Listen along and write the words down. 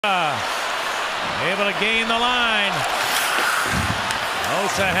Able to gain the line.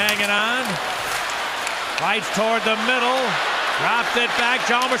 Osa hanging on. Fights toward the middle. Dropped it back.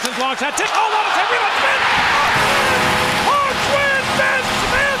 Chalmerson's long shot. Oh, what a save! Smith! Hawks win! Ben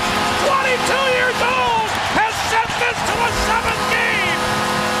Smith, 22 years old, has sent this to a 7th game.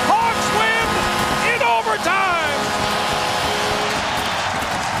 Hawks win in overtime.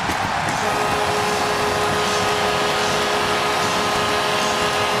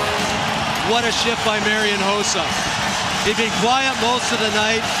 What a shift by Marian Hossa. He'd been quiet most of the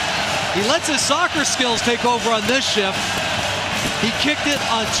night. He lets his soccer skills take over on this shift. He kicked it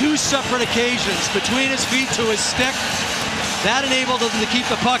on 2 separate occasions, between his feet to his stick. That enabled him to keep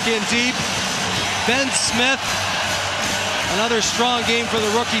the puck in deep. Ben Smith, another strong game for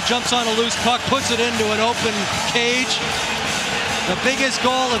the rookie, jumps on a loose puck, puts it into an open cage. The biggest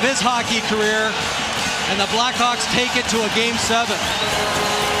goal of his hockey career, and the Blackhawks take it to a Game 7.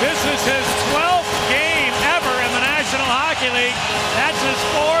 This is his 12th game ever in the National Hockey League. That's his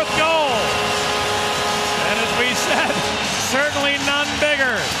 4th goal. And as we said, certainly none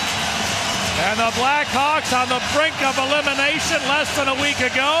bigger. And the Blackhawks, on the brink of elimination less than a week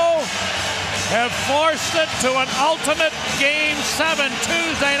ago, have forced it to an ultimate Game 7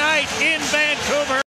 Tuesday night in Vancouver.